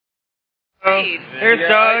Hey, there's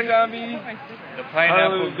Doug. The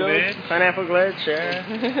pineapple glitch. Pineapple glitch, yeah.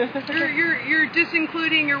 You're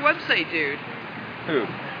disincluding your website, dude. Who?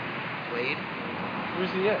 Wade.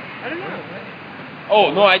 Where's he at? I don't know.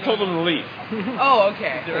 Oh, no, I told him to leave. Oh,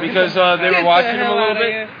 okay. Because they were watching him a little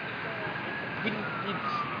bit.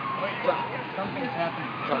 Something's happening.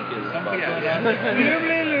 Something's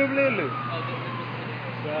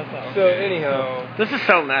So anyhow, This is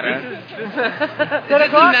so meta. Is this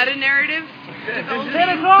a meta narrative? This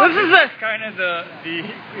is kind of the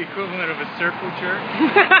equivalent of a circle jerk.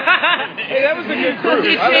 Hey, that was a good group.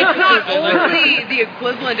 It's not only the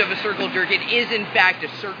equivalent of a circle jerk, it is in fact a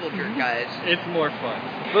circle jerk, guys. It's more fun.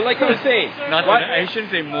 But like I was saying, I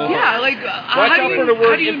shouldn't say more. Yeah, like, watch out for the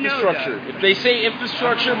word infrastructure. Know, if they say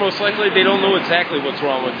infrastructure, most likely they don't know exactly what's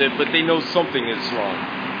wrong with it, but they know something is wrong.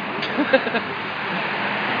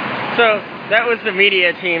 So, that was the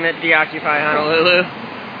media team at Deoccupy Honolulu.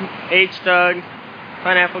 H. Doug,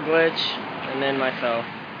 Pineapple Glitch, and then myself.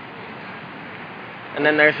 And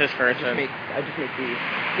then there's this person. I just make these.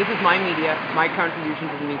 This is my media, my contribution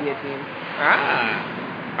to the media team.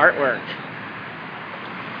 Ah, artwork.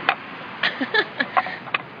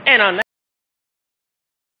 And on that